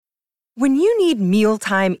When you need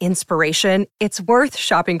mealtime inspiration, it's worth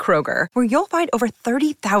shopping Kroger, where you'll find over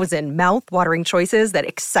 30,000 mouth-watering choices that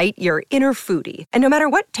excite your inner foodie. And no matter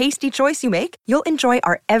what tasty choice you make, you'll enjoy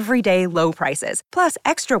our everyday low prices, plus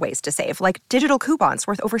extra ways to save, like digital coupons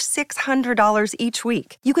worth over $600 each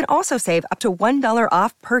week. You can also save up to $1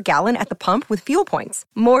 off per gallon at the pump with fuel points.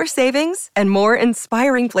 More savings and more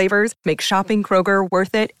inspiring flavors make shopping Kroger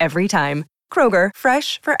worth it every time. Kroger,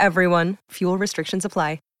 fresh for everyone. Fuel restrictions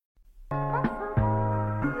apply.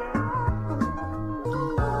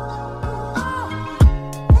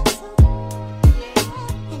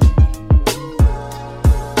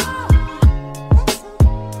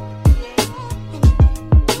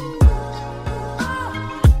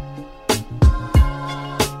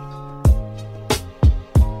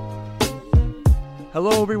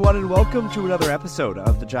 Hello, everyone, and welcome to another episode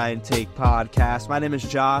of the Giant Take Podcast. My name is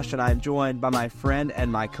Josh, and I'm joined by my friend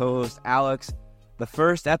and my co-host, Alex. The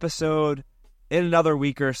first episode in another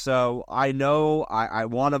week or so. I know I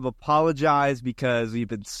want to apologize because we've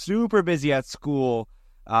been super busy at school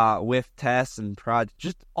with tests and projects,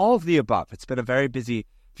 just all of the above. It's been a very busy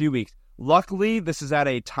few weeks. Luckily, this is at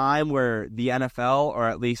a time where the NFL, or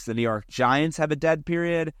at least the New York Giants, have a dead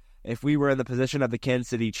period. If we were in the position of the Kansas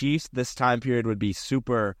City Chiefs, this time period would be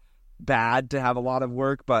super bad to have a lot of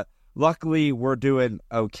work, but luckily we're doing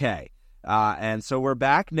okay. And so we're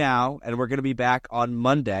back now, and we're going to be back on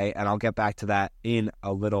Monday, and I'll get back to that in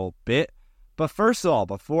a little bit. But first of all,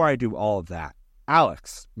 before I do all of that,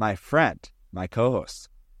 Alex, my friend, my co-host,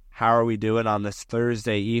 how are we doing on this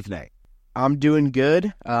Thursday evening? I'm doing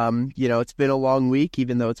good. It's been a long week,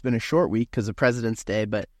 even though it's been a short week because of President's Day,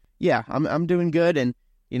 but yeah, I'm doing good. And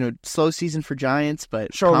slow season for Giants,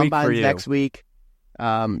 but short Combine's week for you. Next week.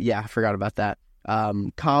 I forgot about that.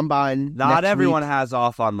 Combine. Not next everyone week. has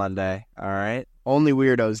off on Monday, all right? Only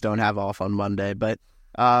weirdos don't have off on Monday, but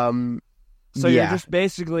so you're just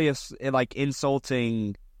basically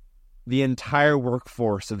insulting the entire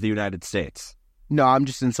workforce of the United States. No, I'm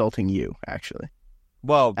just insulting you, actually.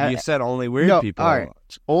 Well, you said only weird people. All right.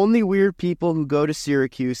 Only weird people who go to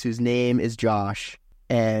Syracuse whose name is Josh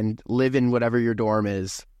and live in whatever your dorm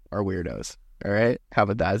is are weirdos. All right? How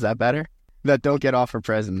about that? Is that better? That don't get off for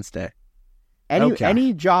President's Day.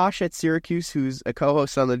 Any Josh at Syracuse who's a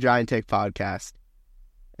co-host on the Giant Take podcast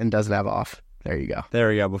and doesn't have off. There you go. There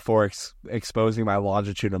we go. Before exposing my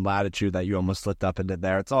longitude and latitude that you almost slipped up and did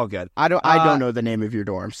there. It's all good. I don't know the name of your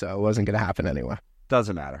dorm, so it wasn't going to happen anyway.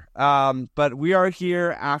 Doesn't matter. But we are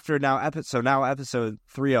here after episode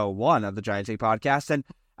 301 of the Giant Take Podcast, and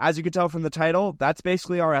as you can tell from the title, that's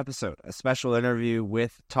basically our episode. A special interview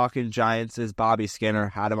with Talking Giants' Bobby Skinner.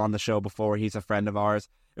 Had him on the show before. He's a friend of ours.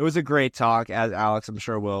 It was a great talk, as Alex, I'm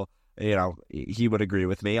sure, he would agree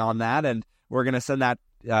with me on that. And we're going to send that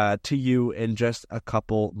to you in just a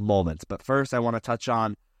couple moments. But first, I want to touch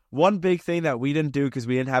on one big thing that we didn't do because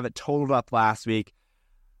we didn't have it totaled up last week.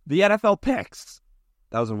 The NFL picks.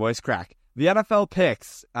 That was a voice crack. The NFL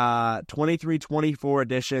picks, 23-24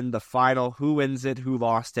 edition, the final, who wins it, who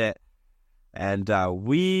lost it. And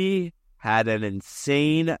we had an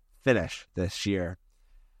insane finish this year.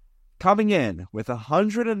 Coming in with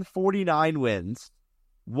 149 wins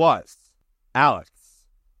was Alex.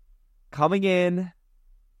 Coming in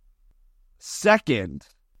second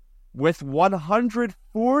with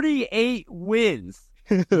 148 wins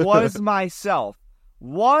was myself.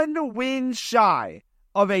 1 win shy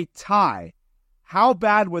of a tie. How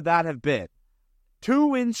bad would that have been? 2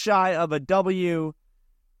 wins shy of a W.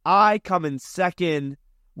 I come in second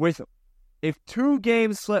with, if 2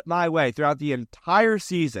 games slipped my way throughout the entire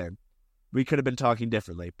season, we could have been talking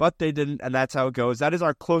differently, but they didn't, and that's how it goes. That is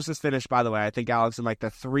our closest finish, by the way. I think, Alex, in the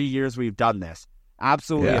 3 years we've done this.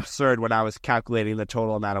 Absolutely absurd when I was calculating the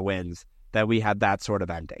total amount of wins that we had that sort of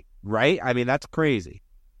ending, right? I mean, that's crazy.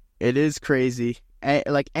 It is crazy.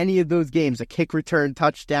 Any of those games, a kick return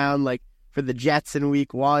touchdown, for the Jets in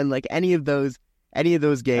week 1, any of those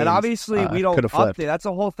games. And obviously, we don't update. That's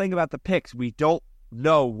the whole thing about the picks. We don't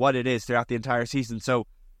know what it is throughout the entire season. So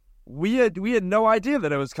we had no idea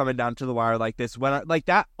that it was coming down to the wire like this. When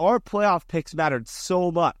our playoff picks mattered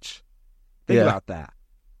so much. Think about that.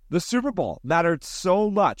 The Super Bowl mattered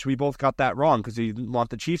so much. We both got that wrong because we didn't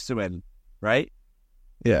want the Chiefs to win, right?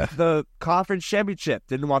 Yeah. The conference championship,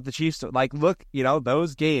 didn't want the Chiefs to, look,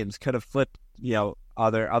 those games could have flipped,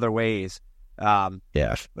 other ways. But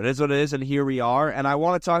it is what it is, and here we are. And I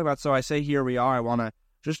want to talk about, so I say here we are, I want to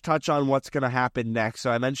just touch on what's going to happen next.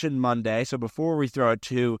 So I mentioned Monday. So before we throw it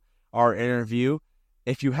to our interview,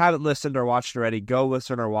 if you haven't listened or watched already, go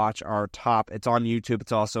listen or watch our top. It's on YouTube.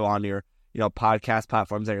 It's also on your, podcast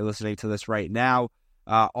platforms that you're listening to this right now.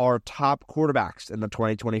 our top quarterbacks in the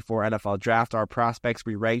 2024 NFL Draft, our prospects.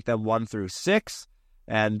 We rank them 1 through 6,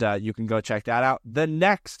 and you can go check that out. The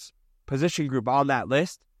next position group on that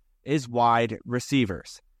list is wide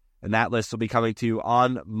receivers, and that list will be coming to you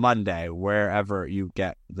on Monday, wherever you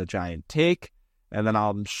get the Giant Take. And then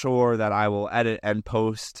I'm sure that I will edit and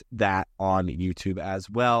post that on YouTube as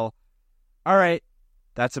well. All right,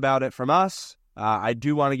 that's about it from us. I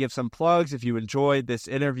do want to give some plugs. If you enjoyed this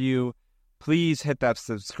interview, please hit that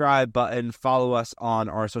subscribe button. Follow us on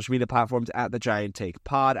our social media platforms at The Giant Take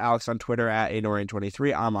Pod. Alex on Twitter at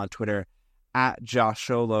Anorian23. I'm on Twitter at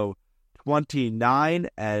JoshSolo29.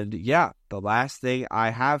 And yeah, the last thing I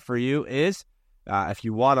have for you is if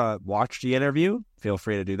you want to watch the interview, feel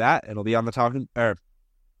free to do that. It'll be on the Talking Giants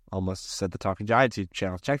YouTube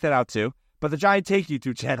channel. Check that out too. But the Giant Take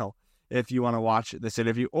YouTube channel, if you want to watch this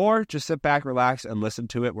interview, or just sit back, relax, and listen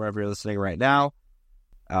to it wherever you're listening right now.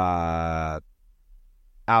 Alex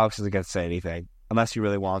isn't going to say anything unless he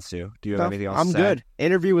really wants to. Do you have anything else to say? I'm good.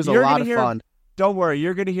 Interview was a lot of fun. Don't worry.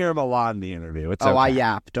 You're going to hear him a lot in the interview. It's okay. I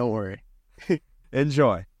yap. Don't worry.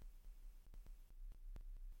 Enjoy.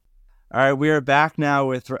 All right, we are back now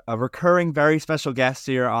with a recurring, very special guest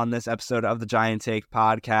here on this episode of the Giant Take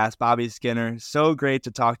podcast, Bobby Skinner. So great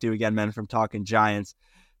to talk to you again, man, from Talking Giants.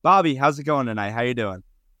 Bobby, how's it going tonight? How you doing?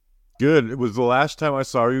 Good. It was the last time I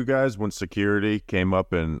saw you guys when security came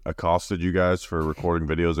up and accosted you guys for recording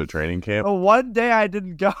videos at training camp. The one day I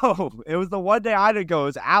didn't go. It was the one day I didn't go. It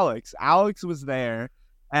was Alex. Alex was there,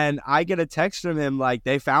 and I get a text from him like,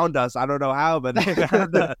 they found us. I don't know how, but they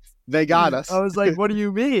found us. They got us. I was like, what do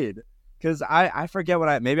you mean? Because I forget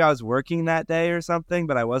maybe I was working that day or something,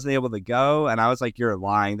 but I wasn't able to go. And I was like, you're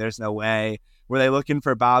lying. There's no way. Were they looking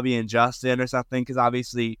for Bobby and Justin or something? Because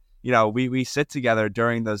obviously, you know, we sit together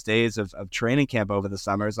during those days of training camp over the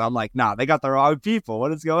summer. So I'm like, nah, they got the wrong people.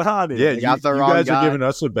 What is going on here? Yeah, you guys are giving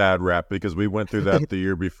us a bad rap because we went through that the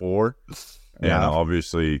year before. And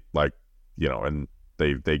obviously, like, you know, and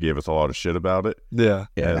they gave us a lot of shit about it. Yeah.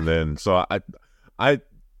 And then, so I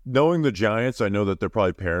knowing the Giants, I know that they're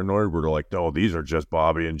probably paranoid. We're like, oh, these are just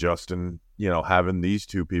Bobby and Justin, you know, having these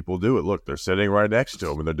two people do it. Look, they're sitting right next to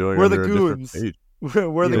them, and they're doing it under a different page.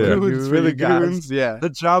 We're the goons. We're the goons. Yeah. The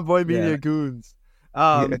John Boy Media goons.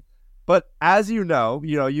 But as you know,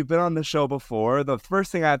 you've been on the show before. The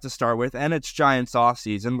first thing I have to start with, and it's Giants off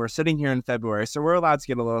season. We're sitting here in February, so we're allowed to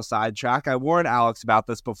get a little sidetrack. I warned Alex about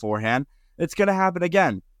this beforehand. It's going to happen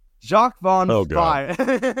again. Jacques Vaughn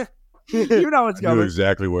fired. You know what's going on. I knew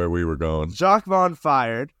exactly where we were going. Jacques Vaughn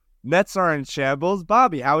fired. Nets are in shambles.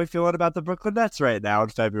 Bobby, how are we feeling about the Brooklyn Nets right now in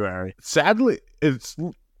February? Sadly, it's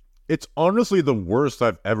honestly the worst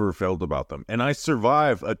I've ever felt about them. And I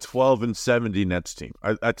survived a 12-70 Nets team.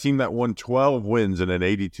 A team that won 12 wins in an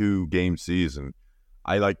 82-game season.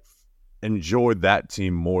 I enjoyed that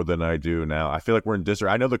team more than I do now. I feel like we're in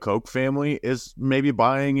disarray. I know the Koch family is maybe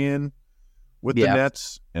buying in with the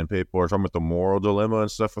Nets, and people are talking about the moral dilemma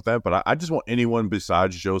and stuff with that. But I just want anyone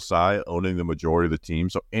besides Josiah owning the majority of the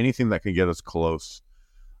team. So anything that can get us close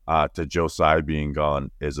to Josiah being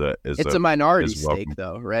gone is a minority stake,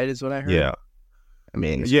 though, right? Is what I heard. Yeah, I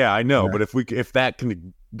mean, yeah, I know. But if that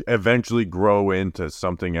can eventually grow into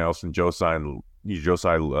something else, and Josiah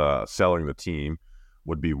selling the team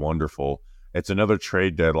would be wonderful. It's another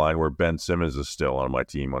trade deadline where Ben Simmons is still on my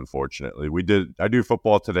team, unfortunately. I do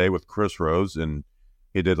football today with Chris Rose, and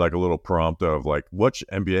he did like a little prompt of like, which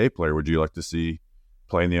NBA player would you like to see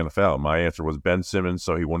play in the NFL? My answer was Ben Simmons,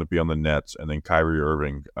 so he wouldn't be on the Nets, and then Kyrie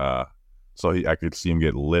Irving, so I could see him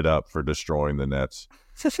get lit up for destroying the Nets.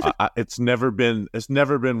 It's never been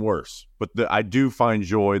worse. But I do find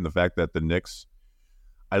joy in the fact that the Knicks,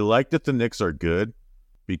 I like that the Knicks are good,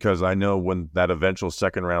 because I know when that eventual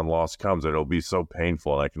second round loss comes, it'll be so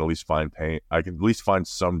painful, and I can at least find pain. I can at least find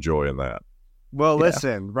some joy in that. Well,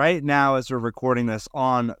 listen, right now as we're recording this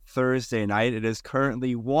on Thursday night, it is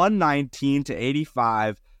currently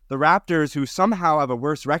 119-85. The Raptors, who somehow have a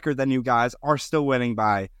worse record than you guys, are still winning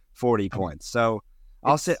by 40 points. So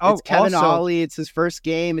I'll say, it's Kevin Ollie. It's his first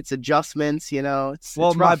game. It's adjustments. It's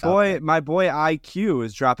my boy IQ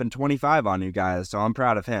is dropping 25 on you guys, so I'm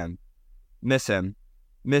proud of him. Miss him.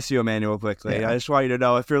 Miss you, Emmanuel, quickly. Yeah. I just want you to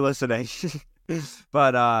know if you're listening.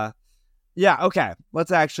 But, okay.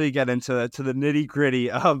 Let's actually get into the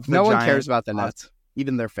nitty-gritty of the No one Giants. cares about the Nets,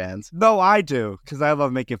 even their fans. No, I do, because I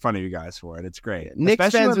love making fun of you guys for it. It's great.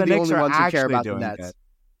 Knicks fans are the only ones who care about the Nets. Nets.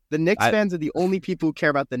 The Knicks fans are the only people who care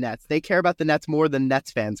about the Nets. They care about the Nets more than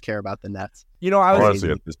Nets fans care about the Nets.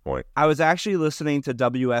 Honestly, at this point, I was actually listening to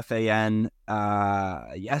WFAN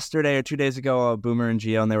yesterday or 2 days ago, Boomer and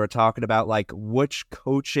Gio, and they were talking about like which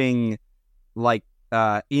coaching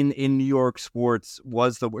in New York sports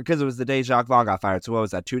was because it was the day Jacques Vaughn got fired. So what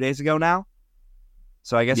was that? 2 days ago now.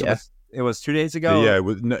 So I guess it was 2 days ago. Yeah,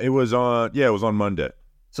 it was on Monday.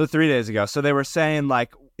 So 3 days ago. So they were saying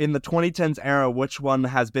like in the 2010s era, which one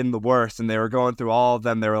has been the worst? And they were going through all of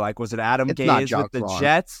them. They were like, was it Adam Gase with the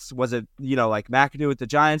Jets? Was it, like McAdoo with the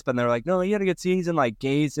Giants? But they were like, no, he had a good season. Like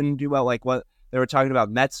Gase didn't do well. Like what they were talking about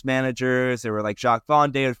Mets managers. They were like Jacques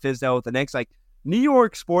Vaughn, David Fizdale with the Knicks. Like New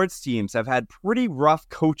York sports teams have had pretty rough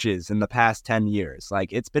coaches in the past 10 years.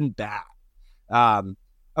 Like it's been bad.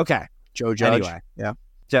 Okay. Joe Judge. Anyway. Yeah.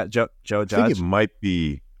 Joe Judge. I think it might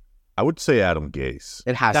be. I would say Adam Gase.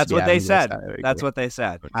 It has That's to be what they Adam said. Gase. That's what they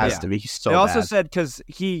said. It has to be. He's so They also bad. said because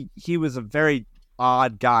he was a very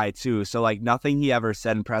odd guy too. So like nothing he ever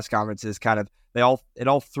said in press conferences kind of it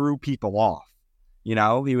all threw people off. He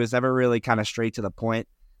was never really kind of straight to the point.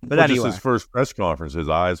 But Well, anyway, just his first press conference, his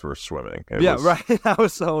eyes were swimming. Right. That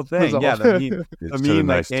was the whole thing. Yeah, the meme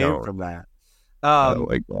that came from that.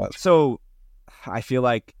 So I feel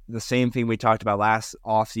like the same thing we talked about last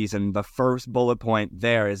offseason, the first bullet point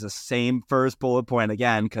there is the same first bullet point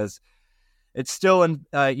again, because it's still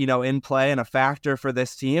in play and a factor for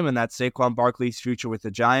this team, and that's Saquon Barkley's future with the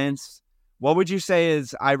Giants. What would you say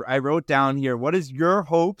is, I wrote down here, what is your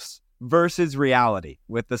hopes versus reality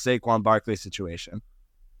with the Saquon Barkley situation?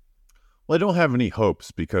 Well, I don't have any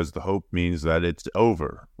hopes because the hope means that it's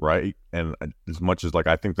over, right? And as much as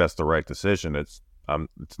I think that's the right decision, it's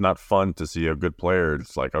not fun to see a good player.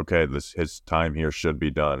 It's like, okay, his time here should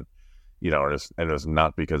be done, and it's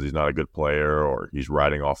not because he's not a good player or he's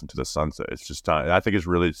riding off into the sunset. It's just time. I think it's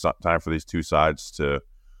really time for these two sides to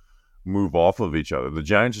move off of each other. The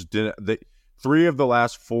Giants just didn't. 3 of the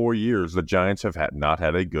last 4 years, the Giants have not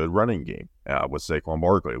had a good running game with Saquon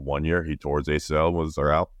Barkley. 1 year he tore his ACL, was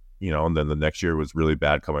out. And then the next year was really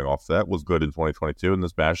bad coming off that, was good in 2022. And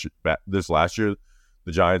this last year,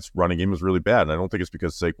 the Giants' running game was really bad. And I don't think it's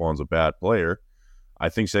because Saquon's a bad player. I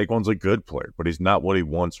think Saquon's a good player, but he's not what he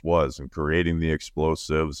once was, and creating the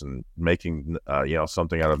explosives and making,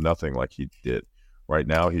 something out of nothing like he did. Right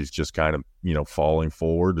now, he's just kind of, falling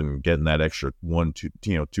forward and getting that extra 2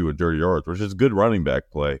 dirty yards, which is good running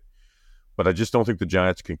back play. But I just don't think the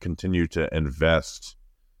Giants can continue to invest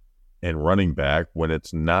in running back when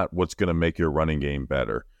it's not what's going to make your running game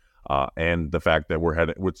better. And the fact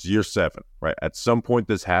that it's year 7, right? At some point,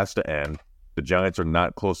 this has to end. The Giants are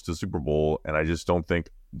not close to the Super Bowl, and I just don't think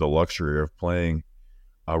the luxury of playing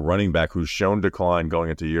a running back who's shown decline going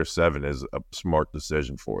into year 7 is a smart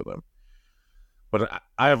decision for them. But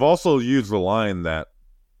I have also used the line that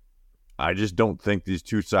I just don't think these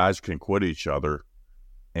two sides can quit each other,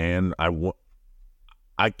 and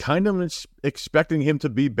I kind of expecting him to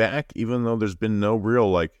be back, even though there's been no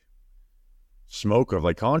real smoke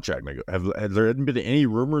of contract. Have there been any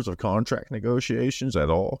rumors of contract negotiations at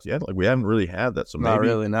all? Yeah, we haven't really had that. So not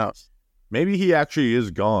really, no. Maybe he actually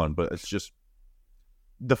is gone, but it's just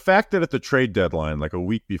the fact that at the trade deadline, a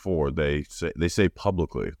week before, they say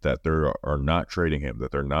publicly that they are not trading him,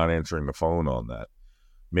 that they're not answering the phone on that,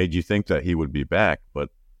 made you think that he would be back. But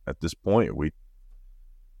at this point,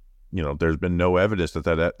 there's been no evidence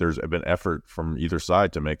that there's been effort from either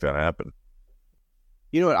side to make that happen.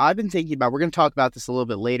 You know what I've been thinking about? We're going to talk about this a little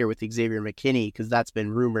bit later with Xavier McKinney, because that's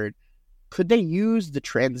been rumored. Could they use the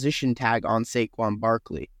transition tag on Saquon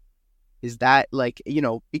Barkley? Is that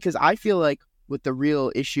because I feel like what the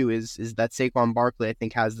real issue is that Saquon Barkley, I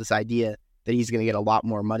think, has this idea that he's going to get a lot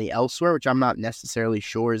more money elsewhere, which I'm not necessarily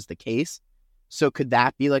sure is the case. So could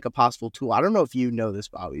that be a possible tool? I don't know if you know this,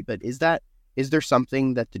 Bobby, but is there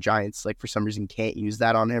something that the Giants, for some reason, can't use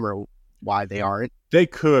that on him, or why they aren't? They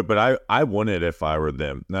could, but I wouldn't if I were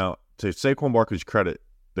them. Now, to Saquon Barkley's credit,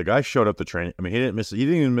 the guy showed up to training. I mean, he didn't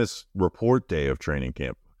even miss report day of training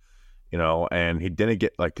camp, and he didn't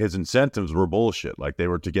get, his incentives were bullshit. They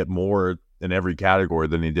were to get more in every category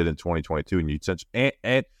than he did in 2022. And you'd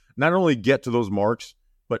and not only get to those marks,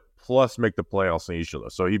 but plus make the playoffs in each of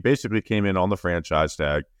those. So he basically came in on the franchise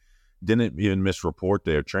tag, didn't even miss report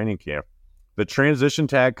day of training camp. The transition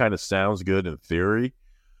tag kind of sounds good in theory,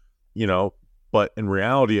 but in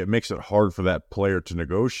reality, it makes it hard for that player to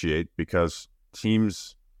negotiate because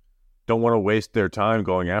teams don't want to waste their time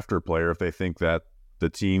going after a player if they think that the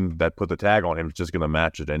team that put the tag on him is just going to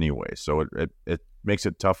match it anyway. So it makes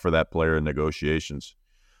it tough for that player in negotiations.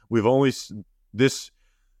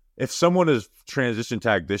 If someone is transition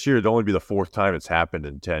tagged this year, it'd only be the 4th time it's happened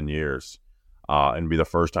in 10 years and be the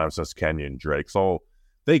first time since Kenyon Drake. So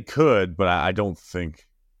they could, but I don't think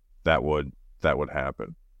that would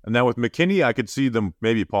happen. And now with McKinney, I could see them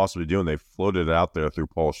maybe possibly doing. They floated it out there through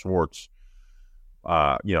Paul Schwartz.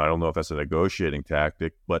 I don't know if that's a negotiating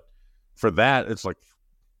tactic, but for that, it's like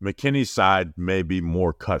McKinney's side may be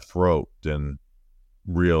more cutthroat than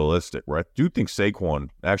realistic, right? I do think Saquon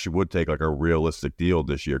actually would take like a realistic deal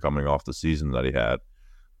this year coming off the season that he had,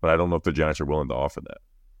 but I don't know if the Giants are willing to offer that.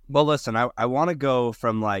 Well, listen, I want to go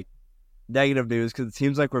from like negative news because it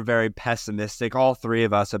seems like we're very pessimistic, all three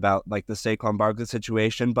of us, about like the Saquon Barkley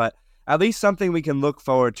situation, but at least something we can look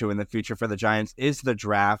forward to in the future for the Giants is the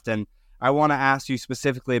draft. And I want to ask you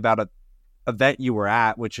specifically about a event you were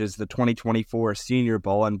at, which is the 2024 Senior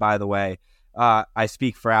Bowl. And by the way, I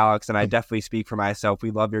speak for Alex and I definitely speak for myself. We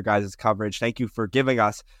love your guys' coverage. Thank you for giving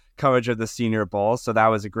us coverage of the Senior Bowl. So that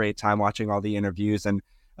was a great time watching all the interviews, and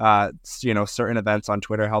certain events on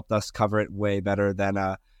Twitter helped us cover it way better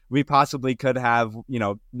than we possibly could have,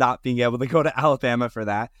 not being able to go to Alabama for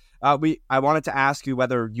that. I wanted to ask you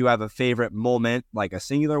whether you have a favorite moment, like a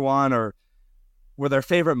singular one, or were there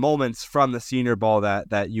favorite moments from the Senior Bowl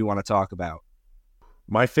that you want to talk about?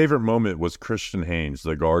 My favorite moment was Christian Haynes,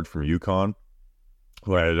 the guard from UConn,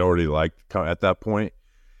 who I had already liked at that point.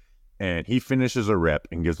 And he finishes a rep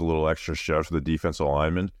and gives a little extra shove to the defensive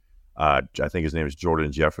lineman. I think his name is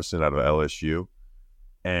Jordan Jefferson out of LSU.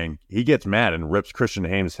 And he gets mad and rips Christian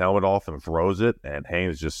Haynes' helmet off and throws it. And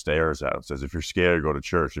Haynes just stares at him and says, "If you're scared, go to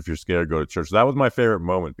church. If you're scared, go to church." So that was my favorite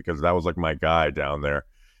moment because that was like my guy down there.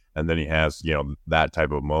 And then he has, that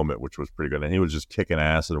type of moment, which was pretty good. And he was just kicking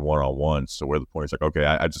ass in one-on-one. So where the point is like, okay,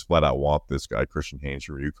 I just flat out want this guy, Christian Haynes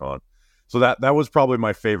from UConn. So that was probably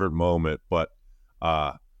my favorite moment. But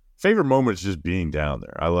favorite moment is just being down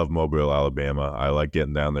there. I love Mobile, Alabama. I like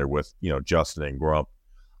getting down there with, Justin and Grump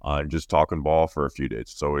and just talking ball for a few days.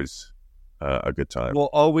 It's always a good time. Will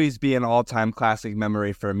always be an all-time classic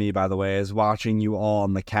memory for me, by the way, is watching you all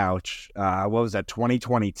on the couch. What was that,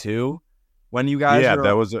 2022? When you guys were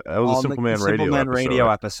that was a Simple Man Radio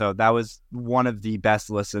episode. That was one of the best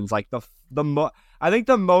listens. Like I think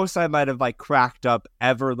the most I might have like cracked up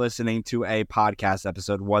ever listening to a podcast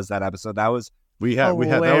episode was that episode. That was that was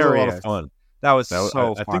a lot of fun. That was so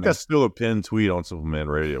funny. I think that's still a pinned tweet on Simple Man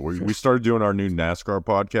Radio. We started doing our new NASCAR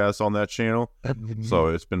podcast on that channel, so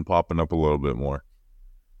it's been popping up a little bit more.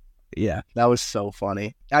 Yeah, that was so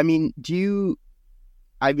funny.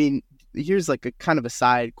 Here's like a kind of a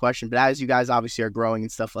side question, but as you guys obviously are growing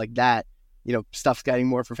and stuff like that, stuff's getting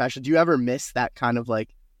more professional. Do you ever miss that kind of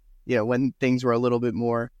like, when things were a little bit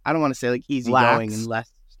more, I don't want to say like easy going and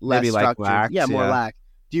less maybe structured. Like lax, yeah, more lax.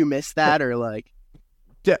 Do you miss that or like?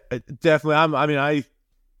 Definitely. I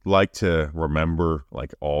like to remember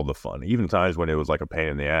like all the fun, even times when it was like a pain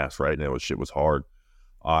in the ass, right? And shit was hard.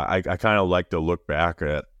 I kind of like to look back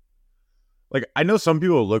at, like, I know some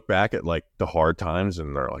people look back at like the hard times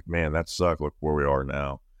and they're like, man, that sucked. Look where we are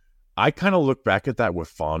now. I kind of look back at that with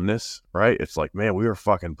fondness, right? It's like, man, we were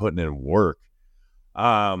fucking putting in work.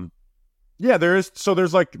 Yeah,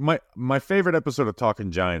 there's like my favorite episode of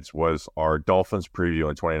Talking Giants was our Dolphins preview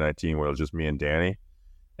in 2019 where it was just me and Danny.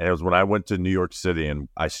 And it was when I went to New York City and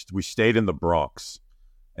we stayed in the Bronx.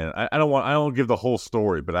 And I don't give the whole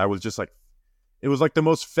story, but I was just like, it was like the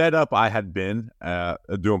most fed up I had been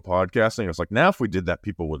doing podcasting. It was like, now if we did that,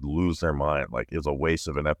 people would lose their mind. Like, it was a waste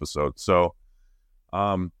of an episode. So,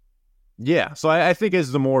 yeah. So I think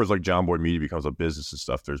as like John Boy Media becomes a business and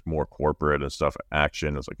stuff, there's more corporate and stuff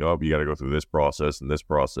action. It's like, oh, you got to go through this process and this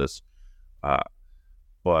process. But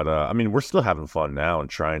we're still having fun now and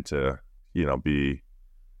trying to,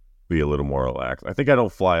 be a little more relaxed. I think I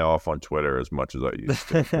don't fly off on Twitter as much as I used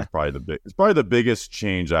to. It's probably the biggest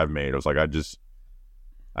change I've made. It was like I just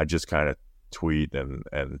kind of tweet and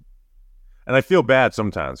I feel bad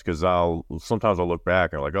sometimes because I'll look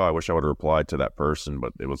back and I'm like, oh, I wish I would have replied to that person,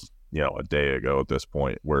 but it was a day ago at this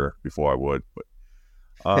point where before I would. But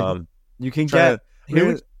you can go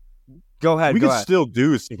ahead. We can still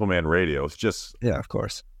do Simple Man Radio. It's just of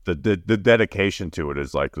course. The dedication to it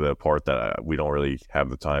is like the part that we don't really have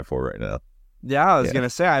the time for right now. Yeah, I was going to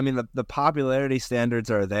say, I mean, the popularity standards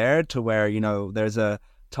are there to where, there's a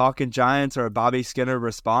Talking Giants or a Bobby Skinner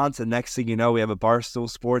response. And next thing you know, we have a Barstool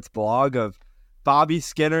Sports blog of Bobby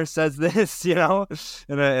Skinner says this, in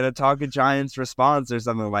a Talking Giants response or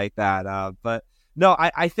something like that. But no,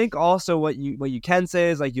 I think also what you can say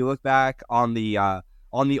is like you look back on the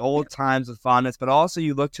old times with fondness, but also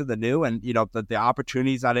you look to the new and, the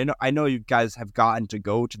opportunities that I know you guys have gotten to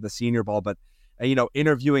go to the Senior Bowl, but,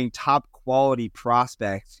 interviewing top quality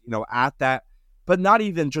prospects, at that, but not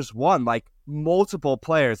even just one, like multiple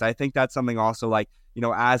players. I think that's something also like,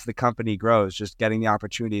 as the company grows, just getting the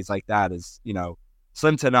opportunities like that is,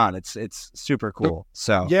 slim to none. It's super cool.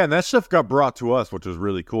 So yeah, and that stuff got brought to us, which was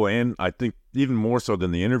really cool. And I think even more so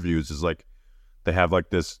than the interviews is like they have like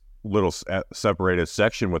this little separated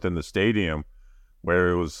section within the stadium where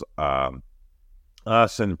it was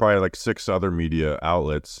us and probably like 6 other media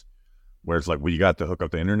outlets, where it's like we got to hook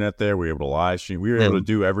up the internet there. We were able to live stream. We were able to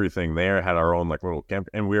do everything there. Had our own like little camp,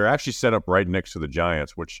 and we were actually set up right next to the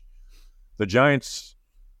Giants. Which the Giants,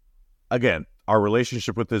 again, our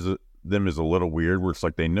relationship with them is a little weird. Where it's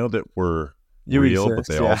like they know that we're real, but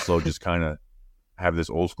they also just kind of have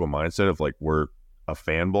this old school mindset of like we're a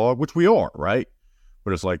fan blog, which we are, right?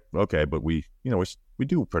 But it's like, okay, but we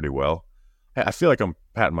do pretty well. I feel like I'm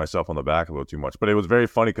patting myself on the back a little too much, but it was very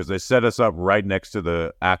funny because they set us up right next to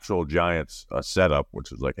the actual Giants setup,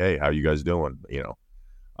 which was like, hey, how you guys doing?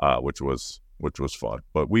 Which was fun.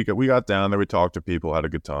 But we got down there, we talked to people, had a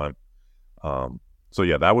good time. So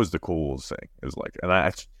yeah, that was the coolest thing. It was like, and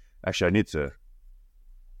I need to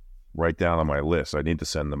write down on my list. I need to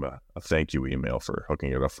send them a thank you email for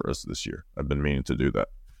hooking it up for us this year. I've been meaning to do that.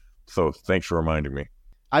 So thanks for reminding me.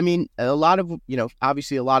 I mean, a lot of,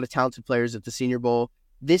 obviously a lot of talented players at the Senior Bowl.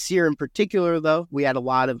 This year in particular, though, we had a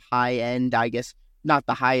lot of high-end, I guess, not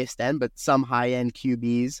the highest end, but some high-end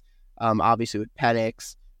QBs, obviously with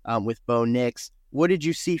Penix, with Bo Nix. What did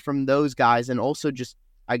you see from those guys? And also just,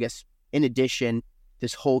 I guess, in addition,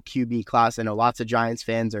 this whole QB class. I know lots of Giants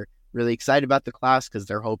fans are really excited about the class because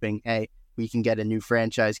they're hoping, hey, we can get a new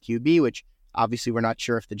franchise QB, which obviously we're not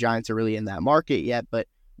sure if the Giants are really in that market yet. But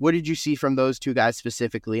what did you see from those two guys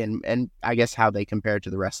specifically, and I guess how they compare to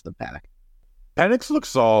the rest of the pack? Penix looked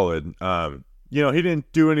solid. He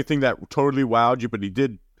didn't do anything that totally wowed you, but he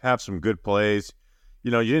did have some good plays.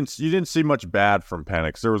 You didn't see much bad from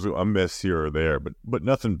Penix. There was a miss here or there, but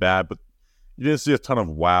nothing bad. But you didn't see a ton of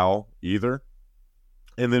wow either.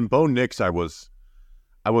 And then Bo Nix, I was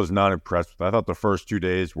not impressed with. I thought the first 2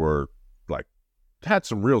 days were like had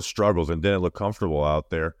some real struggles and didn't look comfortable out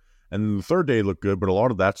there. And the third day looked good, but a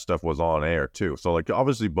lot of that stuff was on air too. So like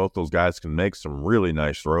obviously both those guys can make some really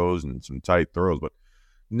nice throws and some tight throws, but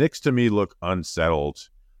Nix to me looked unsettled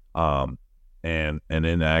and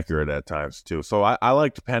inaccurate at times too. So I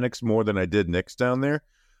liked Penix more than I did Nix down there,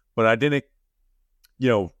 but I didn't,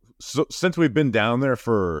 since we've been down there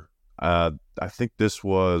for I think this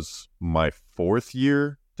was my 4th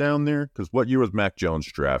year down there, because what year was Mac Jones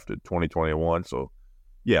drafted? 2021. So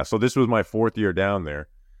yeah, so this was my 4th year down there.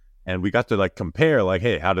 And we got to like compare, like,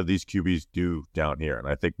 hey, how did these QBs do down here? And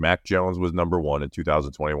I think Mac Jones was number 1 in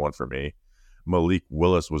 2021 for me. Malik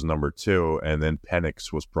Willis was number 2, and then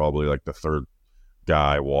Penix was probably like the 3rd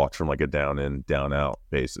guy I watched from like a down in, down out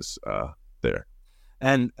basis there.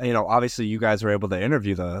 And obviously you guys were able to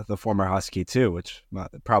interview the former Husky too, which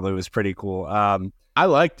probably was pretty cool. I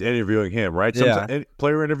liked interviewing him. Right? Sometimes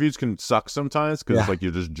player interviews can suck sometimes because like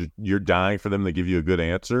you're dying for them to give you a good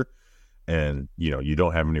answer. And, you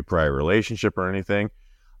don't have any prior relationship or anything,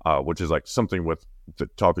 which is like something with the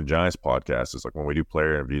Talking Giants podcast is like when we do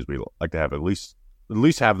player interviews, we like to have at least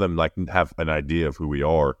have them like have an idea of who we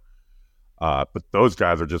are. But those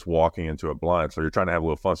guys are just walking into a blind. So you're trying to have a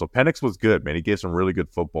little fun. So Penix was good, man. He gave some really good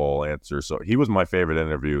football answers. So he was my favorite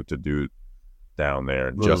interview to do down there.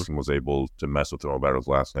 And Justin was able to mess with him about his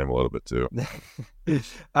last name a little bit too.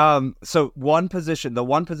 So the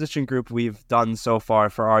one position group we've done so far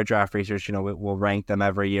for our draft research, we'll rank them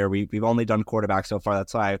every year. We've only done quarterback so far.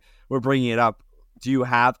 That's why we're bringing it up. Do you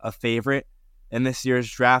have a favorite in this year's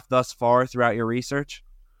draft thus far throughout your research?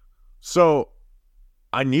 So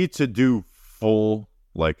I need to do full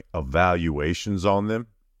like evaluations on them.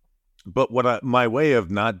 But my way of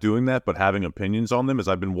not doing that, but having opinions on them, is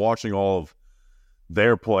I've been watching all of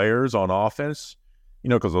their players on offense,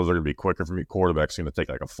 because those are going to be quicker for me. Quarterback's going to take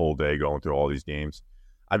like a full day going through all these games.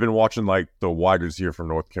 I've been watching like the wide receiver from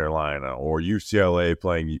North Carolina or UCLA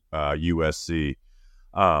playing USC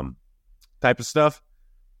type of stuff.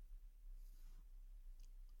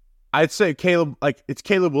 I'd say Caleb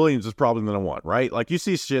Williams is probably the one, right? Like you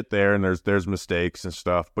see shit there and there's mistakes and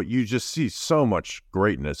stuff, but you just see so much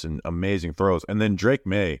greatness and amazing throws. And then Drake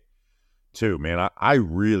May too, man. I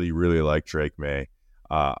really, really like Drake May.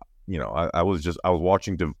 I was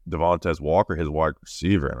watching Devontae Walker, his wide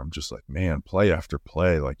receiver, and I'm just like, man, play after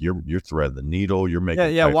play, like you're threading the needle, you're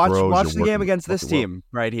making watch the game against this team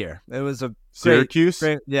right here. It was a Syracuse.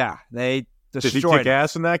 They destroyed. Did he kick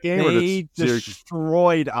ass in that game? They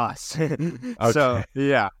destroyed us. Okay. So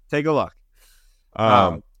yeah, take a look.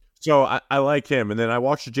 So I like him, and then I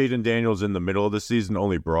watched Jaden Daniels in the middle of the season,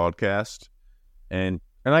 only broadcast, and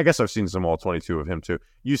I guess I've seen some all 22 of him too.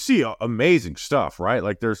 You see amazing stuff, right?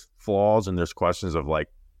 Like there's flaws and there's questions of like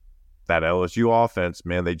that LSU offense,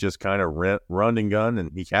 man. They just kind of run and gun,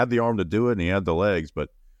 and he had the arm to do it, and he had the legs. But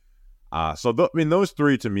those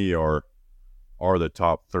 3 to me are are the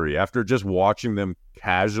top three. After just watching them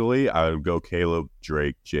casually, I would go Caleb,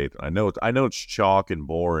 Drake, Jathan. I know it's chalk and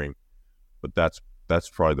boring, but that's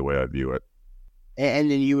probably the way I view it.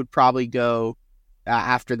 And then you would probably go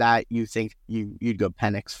after that. You think you'd go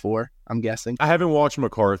Penix 4? I'm guessing. I haven't watched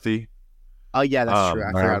McCarthy. Oh yeah, that's true.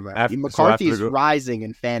 I forgot about it. McCarthy's rising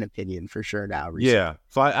in fan opinion for sure now. Recently. Yeah,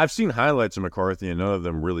 so I've seen highlights of McCarthy, and none of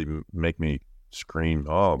them really make me scream,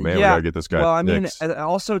 "Oh man, we gotta get this guy." Well, I mean,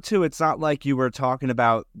 also too, it's not like you were talking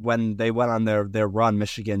about when they went on their run.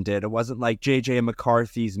 Michigan did. It wasn't like JJ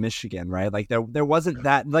McCarthy's Michigan, right? Like there wasn't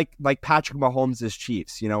that like Patrick Mahomes'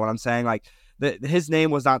 Chiefs. You know what I'm saying? Like his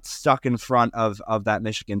name was not stuck in front of that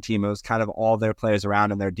Michigan team. It was kind of all their players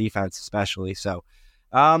around and their defense, especially. So,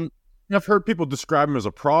 I've heard people describe him as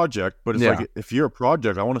a project, but it's like, if you're a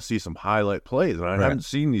project, I want to see some highlight plays. And I haven't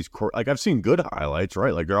seen these, I've seen good highlights,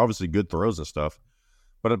 right? Like, they're obviously good throws and stuff,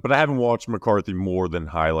 but I haven't watched McCarthy more than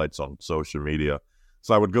highlights on social media.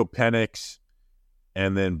 So I would go Penix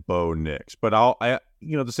and then Bo Nix. But at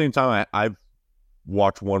the same time, I've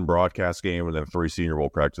watched one broadcast game and then 3 Senior Bowl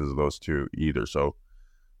practices of those two either. So,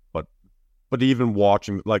 but even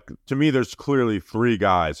watching, like, to me, there's clearly 3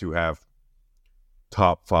 guys who have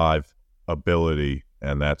top 5 ability,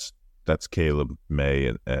 and that's Caleb,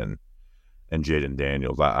 May, and Jaden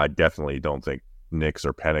Daniels. I definitely don't think Nix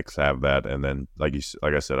or Penix have that. And then like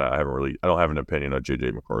I said, I don't have an opinion on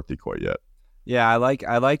JJ McCarthy quite yet. Yeah, I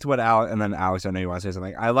liked what Alex, and then Alex, I know you want to say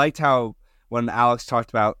something. I liked how when Alex talked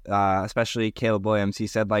about especially Caleb Williams, he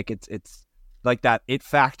said like it's like that it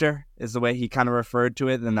factor is the way he kind of referred to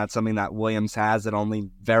it, and that's something that Williams has that only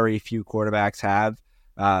very few quarterbacks have.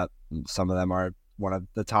 Some of them are one of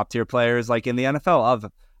the top tier players like in the NFL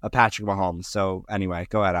of Patrick Mahomes. So anyway,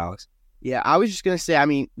 go ahead, Alex. Yeah, I was just going to say, I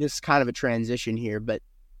mean, this is kind of a transition here, but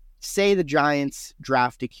say the Giants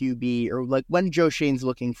draft a QB, or like when Joe Shane's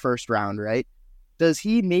looking first round, right? Does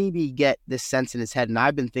he maybe get this sense in his head? And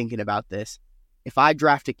I've been thinking about this. If I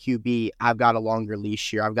draft a QB, I've got a longer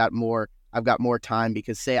leash here. I've got more time,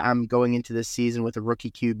 because say I'm going into this season with a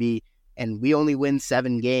rookie QB and we only win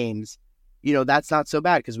 7 games, that's not so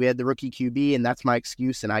bad because we had the rookie QB and that's my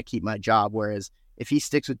excuse and I keep my job. Whereas if he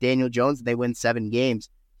sticks with Daniel Jones and they win 7 games,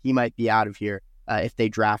 he might be out of here if they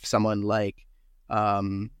draft someone like, I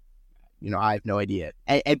have no idea.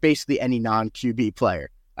 And basically any non-QB player,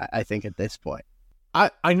 I think at this point.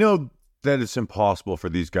 I know that it's impossible for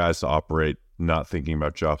these guys to operate not thinking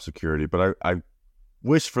about job security, but I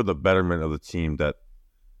wish for the betterment of the team that,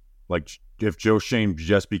 like, if Joe Shane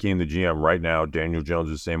just became the GM right now, Daniel Jones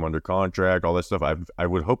is the same under contract, all that stuff, I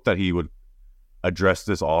would hope that he would address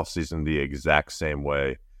this offseason the exact same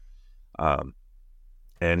way.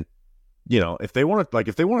 And, if they want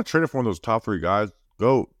to trade it for one of those top 3 guys,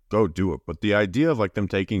 go do it. But the idea of like them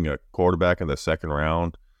taking a quarterback in the 2nd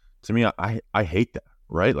round, to me, I hate that,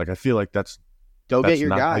 right? Like, I feel like that's get your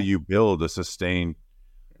not guy. How you build a sustained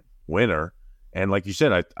winner. And like you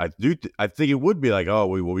said, I think it would be like, oh,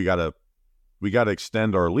 we gotta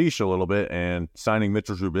extend our leash a little bit, and signing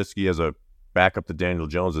Mitchell Trubisky as a backup to Daniel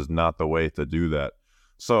Jones is not the way to do that.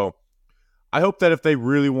 So I hope that if they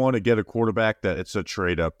really want to get a quarterback, that it's a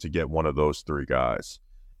trade up to get one of those 3 guys,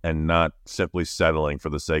 and not simply settling for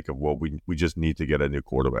the sake of, well, we just need to get a new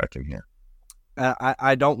quarterback in here.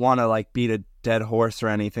 I don't want to like beat a dead horse or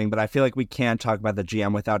anything, but I feel like we can't talk about the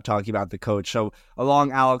GM without talking about the coach. So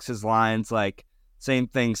along Alex's lines, like same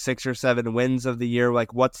thing, 6 or 7 wins of the year.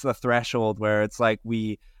 Like, what's the threshold where it's like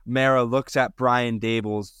Mara looks at Brian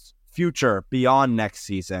Daboll's future beyond next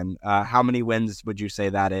season? How many wins would you say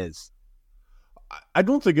that is? I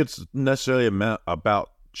don't think it's necessarily about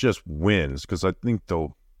just wins, because I think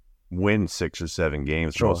they'll win 6 or 7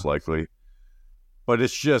 games most likely. But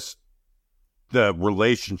it's just the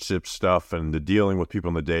relationship stuff and the dealing with people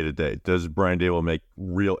in the day-to-day. Does Brian Daboll make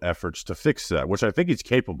real efforts to fix that, which I think he's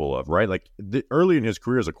capable of, right? Like, early in his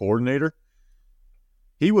career as a coordinator,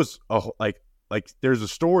 he was like there's a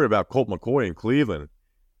story about Colt McCoy in Cleveland,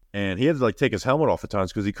 and he had to like take his helmet off at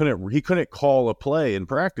times because he couldn't call a play in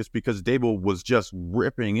practice because Daboll was just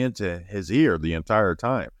ripping into his ear the entire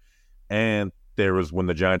time. And there was, when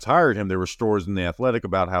the Giants hired him, there were stories in The Athletic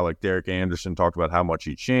about how like Derek Anderson talked about how much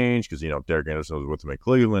he changed, because Derek Anderson was with him in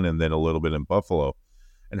Cleveland and then a little bit in Buffalo,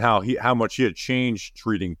 and how much he had changed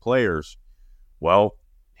treating players. Well,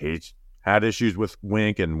 he's had issues with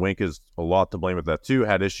Wink, and Wink is a lot to blame with that too.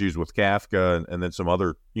 Had issues with Kafka and then some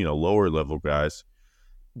other lower level guys.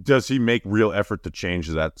 Does he make real effort to change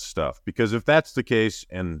that stuff? Because if that's the case,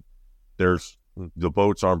 and the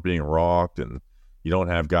boats aren't being rocked, and you don't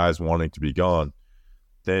have guys wanting to be gone,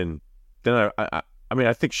 then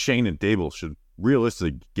I think Shane and Daboll should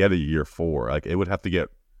realistically get a year 4. Like, it would have to get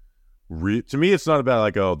to me, it's not about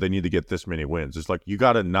like, oh, they need to get this many wins. It's like you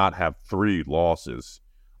got to not have 3 losses,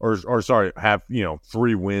 or have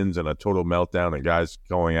 3 wins and a total meltdown and guys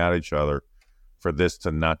going at each other for this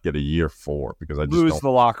to not get a year 4, because I just lose don't. the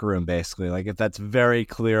locker room, basically. Like, if that's very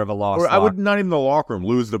clear of a loss. Or I would not even the locker room,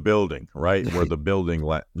 lose the building, right? Where the building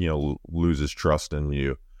loses trust in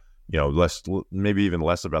you. Maybe even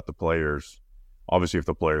less about the players. Obviously, if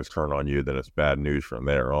the players turn on you, then it's bad news from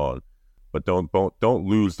there on. But don't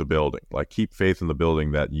lose the building. Like, keep faith in the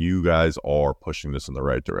building that you guys are pushing this in the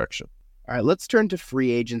right direction. All right, let's turn to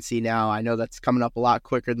free agency now. I know that's coming up a lot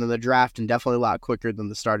quicker than the draft and definitely a lot quicker than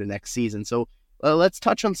the start of next season. So let's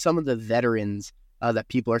touch on some of the veterans that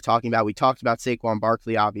people are talking about. We talked about Saquon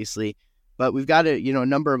Barkley, obviously, but we've got a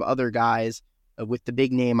number of other guys with the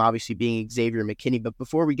big name, obviously, being Xavier McKinney. But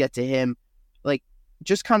before we get to him, like,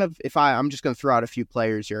 just kind of, I'm just going to throw out a few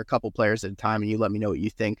players here, a couple players at a time, and you let me know what you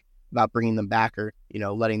think about bringing them back or,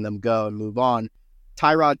 letting them go and move on.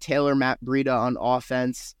 Tyrod Taylor, Matt Breida on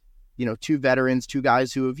offense, 2 veterans, 2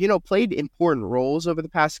 guys who have, played important roles over the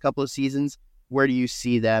past couple of seasons. Where do you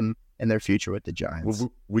see them and their future with the Giants?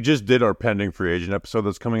 Well, we just did our pending free agent episode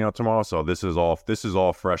that's coming out tomorrow, so this is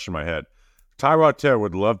all fresh in my head. Tyrod Taylor,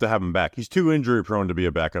 would love to have him back. He's too injury prone to be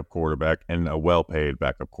a backup quarterback and a well-paid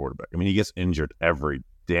backup quarterback. I mean, he gets injured every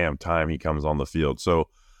damn time he comes on the field, so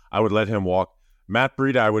I would let him walk. Matt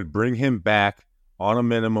Breida, I would bring him back on a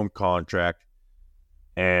minimum contract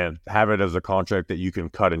and have it as a contract that you can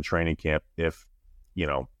cut in training camp if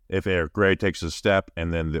Eric Gray takes a step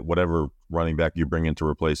and then whatever running back you bring in to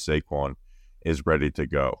replace Saquon is ready to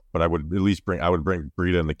go. But I would bring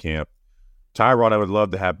Breida in the camp. Tyrod, I would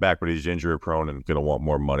love to have back, but he's injury prone and going to want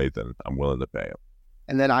more money than I'm willing to pay him.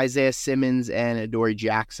 And then Isaiah Simmons and Adoree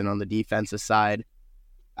Jackson on the defensive side.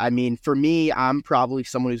 I mean, for me, I'm probably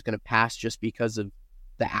someone who's going to pass just because of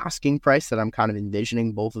the asking price that I'm kind of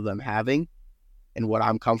envisioning both of them having and what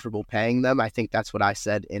I'm comfortable paying them. I think that's what I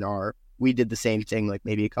said we did the same thing like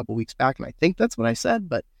maybe a couple weeks back, and I think that's what I said,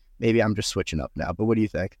 but maybe I'm just switching up now. But what do you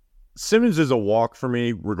think? Simmons is a walk for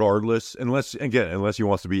me regardless, unless he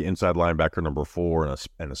wants to be inside linebacker number 4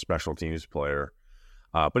 and a special teams player.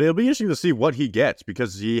 But it'll be interesting to see what he gets,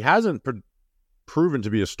 because he hasn't proven to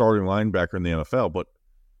be a starting linebacker in the NFL, but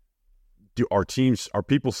are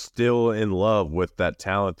people still in love with that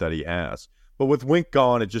talent that he has? But with Wink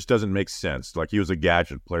gone, it just doesn't make sense. Like, he was a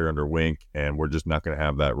gadget player under Wink, and we're just not going to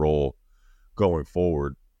have that role going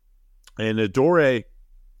forward. And Adoree,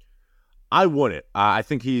 I wouldn't. I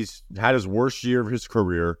think he's had his worst year of his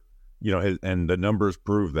career, and the numbers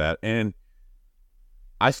prove that. And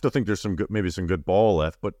I still think there's maybe some good ball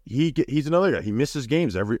left, but he's another guy. He misses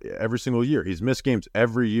games every single year. He's missed games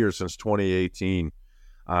every year since 2018.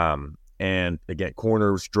 And again,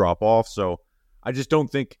 corners drop off. So I just don't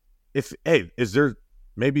think is there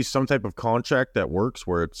maybe some type of contract that works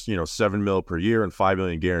where it's, $7 million per year and $5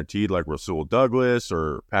 million guaranteed, like Rasul Douglas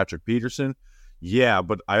or Patrick Peterson? Yeah,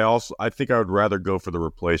 but I think I would rather go for the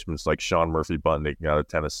replacements like Sean Murphy-Bunting out of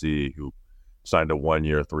Tennessee, who signed a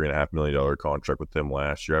 1-year, $3.5 million contract with him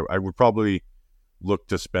last year. I would probably look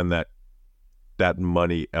to spend that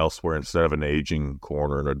money elsewhere instead of an aging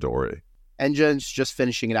corner in Adoree. And just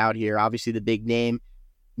finishing it out here, obviously the big name,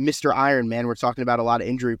 Mr. Iron Man. We're talking about a lot of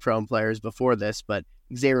injury-prone players before this, but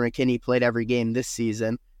Xavier McKinney played every game this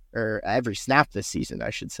season, or every snap this season, I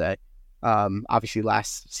should say. Obviously,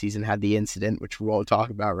 last season had the incident, which we won't talk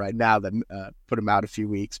about right now, that put him out a few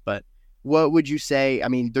weeks. But what would you say? I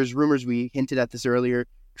mean, there's rumors, we hinted at this earlier,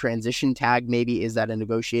 transition tag maybe. Is that a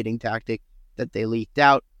negotiating tactic that they leaked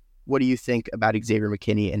out? What do you think about Xavier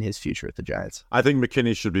McKinney and his future at the Giants? I think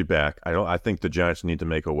McKinney should be back. I think the Giants need to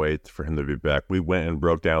make a way for him to be back. We went and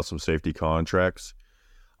broke down some safety contracts.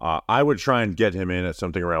 I would try and get him in at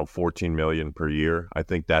something around $14 million per year. I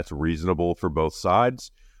think that's reasonable for both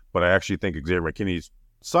sides. But I actually think Xavier McKinney's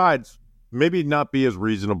sides maybe not be as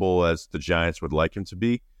reasonable as the Giants would like him to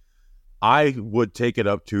be. I would take it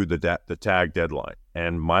up to the tag deadline.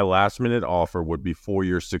 And my last-minute offer would be 4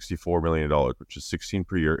 years, $64 million, which is $16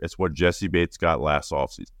 per year. It's what Jesse Bates got last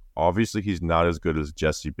offseason. Obviously, he's not as good as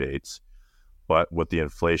Jesse Bates, but with the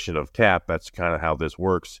inflation of cap, that's kind of how this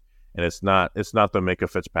works. And it's not the Micah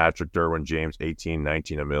Fitzpatrick, Derwin James, 18,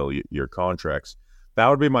 19 a million year contracts. That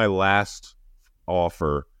would be my last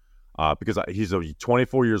offer because he's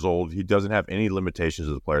 24 years old. He doesn't have any limitations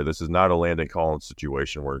as a player. This is not a Landon Collins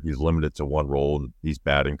situation where he's limited to one role and he's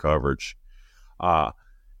bad in coverage.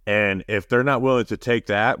 And if they're not willing to take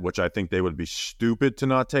that, which I think they would be stupid to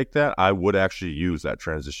not take that, I would actually use that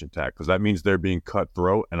transition tag because that means they're being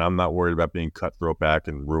cutthroat, and I'm not worried about being cutthroat back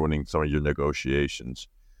and ruining some of your negotiations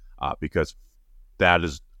because that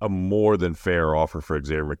is a more than fair offer for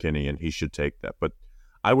Xavier McKinney, and he should take that. But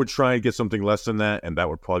I would try and get something less than that, and that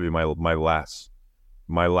would probably be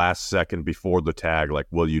my last second before the tag. Like,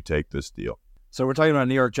 will you take this deal? So we're talking about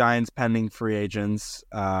New York Giants pending free agents.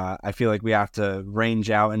 I feel like we have to range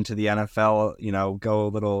out into the NFL, go a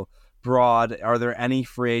little broad. Are there any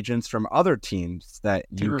free agents from other teams that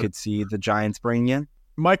you could see the Giants bringing in?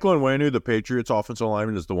 Michael Onwenu, the Patriots offensive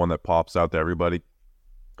lineman, is the one that pops out to everybody,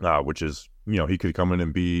 which is, he could come in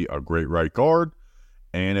and be a great right guard.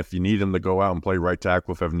 And if you need him to go out and play right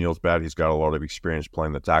tackle if Evan Neal's bad, he's got a lot of experience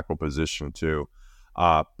playing the tackle position too.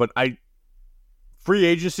 But free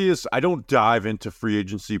agency is, I don't dive into free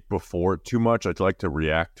agency before it too much. I'd like to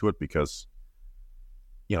react to it because,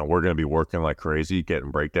 we're going to be working like crazy,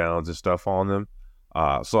 getting breakdowns and stuff on them.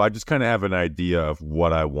 So I just kind of have an idea of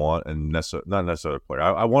what I want and not necessarily a player.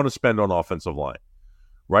 I want to spend on offensive line.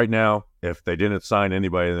 Right now, if they didn't sign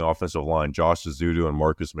anybody in the offensive line, Josh Azudu and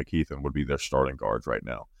Marcus McKeithen would be their starting guards right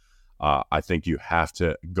now. I think you have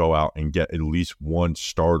to go out and get at least one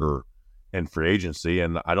starter in free agency,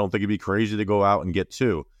 and I don't think it'd be crazy to go out and get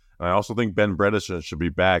two. And I also think Ben Bredeson should be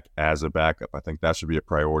back as a backup. I think that should be a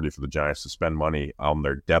priority for the Giants to spend money on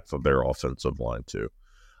their depth of their offensive line too.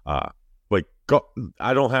 I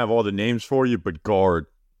don't have all the names for you, but guard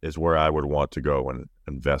is where I would want to go and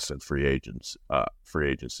invest in free agency.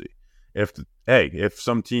 If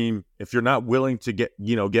you're not willing to get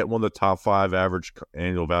one of the top 5 average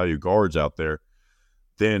annual value guards out there,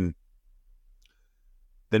 then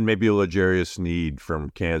maybe a L'Jarius Sneed from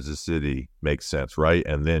Kansas City makes sense, right?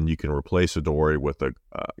 And then you can replace Adoree with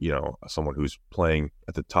someone who's playing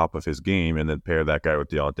at the top of his game, and then pair that guy with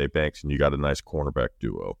Deontay Banks, and you got a nice cornerback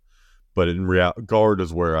duo. But in reality, guard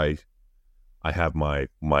is where I have my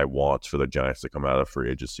wants for the Giants to come out of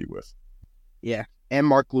free agency with. Yeah, and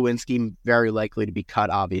Mark Lewinsky very likely to be cut,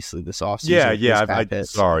 obviously, this offseason.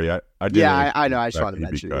 Sorry, I didn't. Yeah, I know. I just wanted to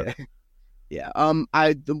mention it. Yeah.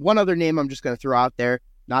 The one other name I'm just going to throw out there,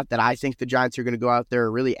 not that I think the Giants are going to go out there,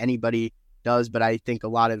 or really anybody does, but I think a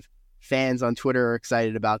lot of fans on Twitter are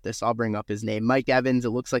excited about this. I'll bring up his name. Mike Evans. It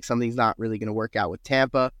looks like something's not really going to work out with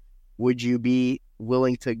Tampa. Would you be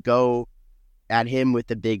willing to go at him with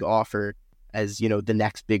the big offer as, the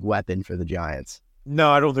next big weapon for the Giants?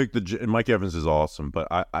 No, I don't think Mike Evans is awesome, but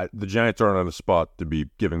the Giants aren't on a spot to be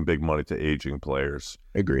giving big money to aging players.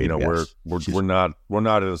 Agreed. Yes. We're not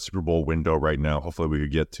in a Super Bowl window right now. Hopefully we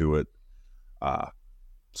could get to it.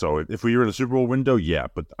 So if we were in a Super Bowl window, yeah,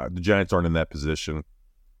 but the Giants aren't in that position.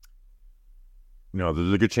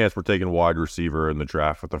 There's a good chance we're taking wide receiver in the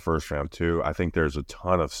draft with the first round too. I think there's a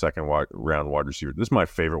ton of second round wide receiver. This is my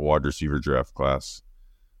favorite wide receiver draft class.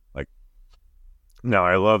 Now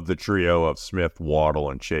I love the trio of Smith,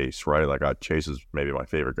 Waddle, and Chase, right? Chase is maybe my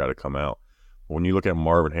favorite guy to come out. But when you look at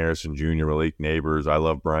Marvin Harrison Jr., Malik Neighbors, I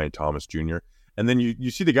love Brian Thomas Jr. And then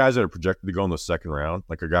you see the guys that are projected to go in the second round,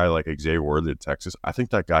 like a guy like Xavier Worthy at Texas. I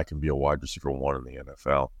think that guy can be a wide receiver 1 in the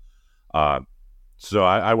NFL. So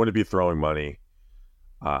I wouldn't be throwing money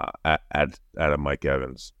at a Mike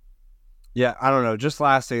Evans. Yeah, I don't know. Just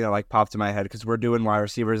last thing that popped in my head, because we're doing wide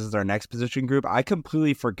receivers as our next position group. I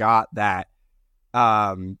completely forgot that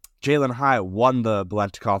Jalen Hyatt won the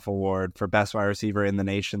Blentikoff Award for best wide receiver in the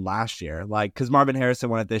nation last year. Because Marvin Harrison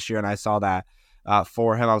won it this year, and I saw that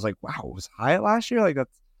for him. I was like, wow, was Hyatt last year?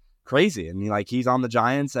 That's crazy. And he's on the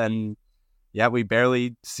Giants, and yeah, we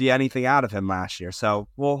barely see anything out of him last year. So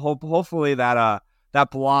we'll hopefully that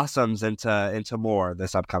blossoms into more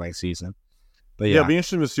this upcoming season. But yeah, it'll be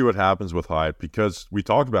interesting to see what happens with Hyatt, because we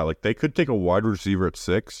talked about they could take a wide receiver at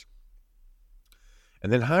 6.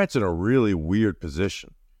 And then Hyatt's in a really weird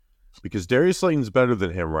position because Darius Slayton's better than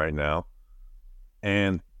him right now.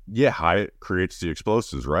 And yeah, Hyatt creates the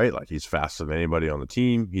explosives, right? He's faster than anybody on the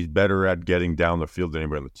team. He's better at getting down the field than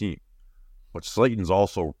anybody on the team. But Slayton's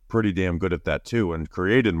also pretty damn good at that too, and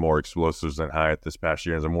created more explosives than Hyatt this past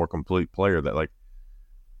year, and is a more complete player. That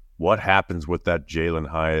what happens with that Jalen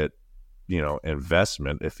Hyatt,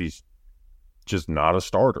 investment if he's just not a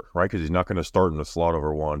starter, right? Because he's not going to start in the slot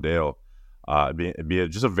over Wan'Dale. It'd be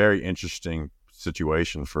just a very interesting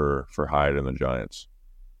situation for Hyatt and the Giants.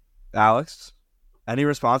 Alex, any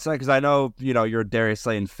response to that? Because I know you're a Darius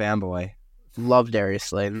Slayton fanboy. Love Darius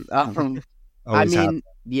Slayton.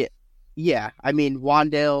 Yeah. I mean,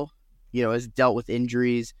 Wan'Dale, has dealt with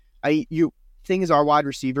injuries. Thing is, our wide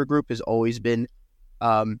receiver group has always been,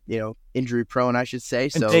 injury prone, I should say.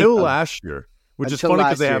 So until last year, which is funny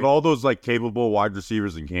because they have all those capable wide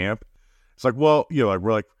receivers in camp. It's we're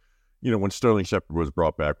when Sterling Shepard was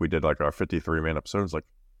brought back, we did our 53-man episode. It's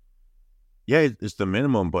yeah, it's the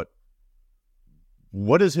minimum, but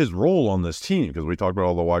what is his role on this team? Because we talked about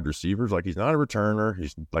all the wide receivers. Like, he's not a returner.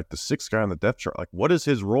 He's like the sixth guy on the depth chart. Like, what is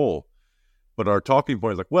his role? But our talking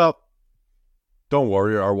point is like, well, don't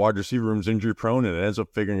worry. Our wide receiver room's injury prone, and it ends up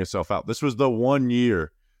figuring itself out. This was the 1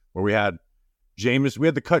 year where we had we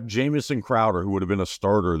had to cut Jamison Crowder, who would have been a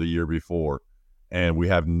starter the year before, and we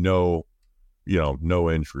have no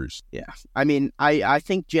injuries. Yeah. I mean, I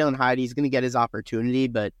think Jalen Heide's going to get his opportunity,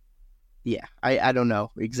 but yeah, I don't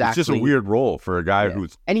know exactly. It's just a weird role for a guy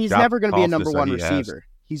who's and he's never going to be a number one receiver.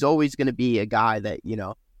 He's always going to be a guy that,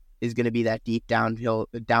 is going to be that deep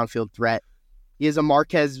downfield threat. He is a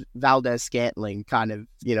Marquez Valdez-Scantling kind of,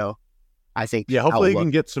 I think. Yeah, hopefully he can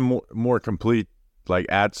get some more complete, like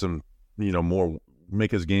add some, more,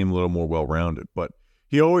 make his game a little more well-rounded. But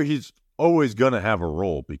he's always going to have a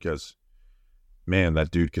role because, man, that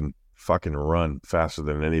dude can fucking run faster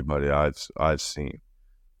than anybody I've seen.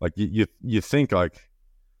 Like, you think, like,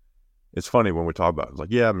 it's funny when we talk about it. It's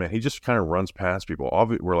like, yeah, man, he just kind of runs past people.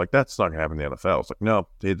 We're like, that's not going to happen in the NFL. It's like, no,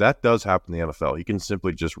 dude, that does happen in the NFL. He can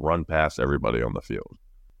simply just run past everybody on the field.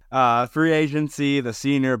 Free agency, the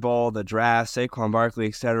Senior Bowl, the draft, Saquon Barkley,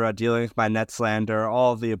 etc., dealing with my net slander,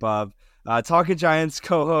 all of the above. Talking Giants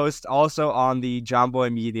co-host, also on the John Boy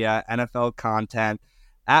Media NFL content,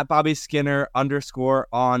 at Bobby Skinner _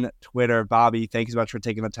 on Twitter. Bobby, thank you so much for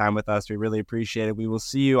taking the time with us. We really appreciate it. We will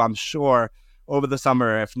see you, I'm sure, over the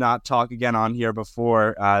summer, if not talk again on here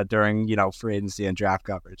before during, free agency and draft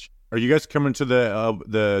coverage. Are you guys coming to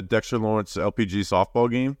the Dexter Lawrence LPG softball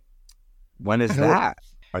game? When is that?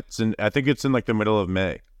 I think it's in like the middle of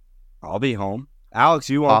May. I'll be home. Alex,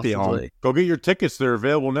 you won't be home. Go get your tickets. They're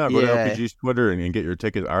available now. Go to LPG's Twitter and get your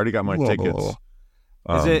tickets. I already got my tickets.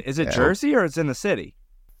 Is it Jersey or it's in the city?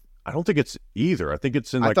 I don't think it's either. I think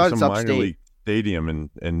it's in like some minor league stadium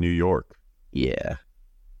in New York. Yeah.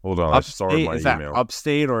 Hold on, I started my is email. That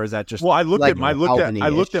upstate or is that just? Well, I looked at my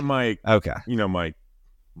okay.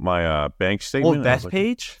 My bank statement. Old best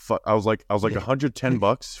page. I was like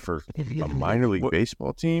 $110 for a minor league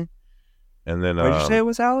baseball team, and then what did you say it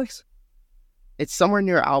was, Alex? It's somewhere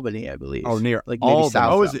near Albany, I believe. Oh, near like maybe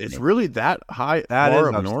south. Oh, it's really that high? That far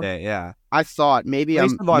is up north. Yeah. I thought maybe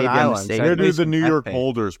I'm mistaken. Where do the New York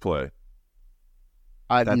Boulders play?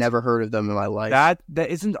 I've never heard of them in my life.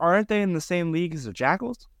 Aren't they in the same league as the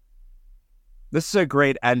Jackals? This is a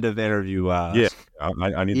great end of interview. Yeah,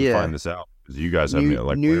 I need to find this out because you guys have me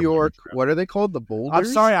like New York. What are they called? The Boulders. I'm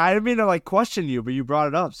sorry, I didn't mean to question you, but you brought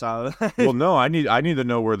it up. So well, no, I need to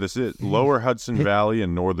know where this is. Lower Hudson Valley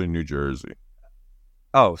in northern New Jersey.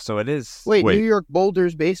 Oh, so it is. Wait, New York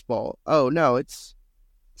Boulders baseball. Oh no, it's.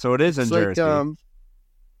 So it is in Jersey.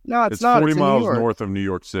 No, it's not. 40 it's miles north of New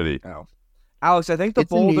York City. Oh, Alex, I think the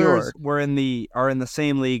Boulders are in the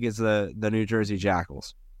same league as the New Jersey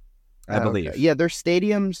Jackals. I believe. Okay. Yeah, their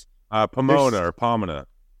stadiums. Pomona.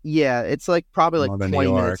 Yeah, it's probably 20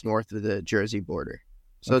 minutes north of the Jersey border.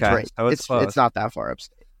 So it's right. So it's not that far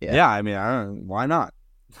upstate. Yeah, I mean, why not?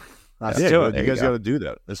 Let's do it. You guys got to do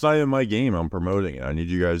that. It's not even my game. I'm promoting it. I need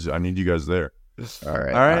you guys there. All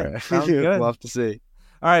right. Sounds good. We'll have to see.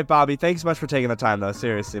 All right, Bobby. Thanks so much for taking the time, though.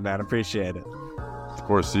 Seriously, man. Appreciate it. Of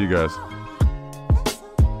course. See you guys.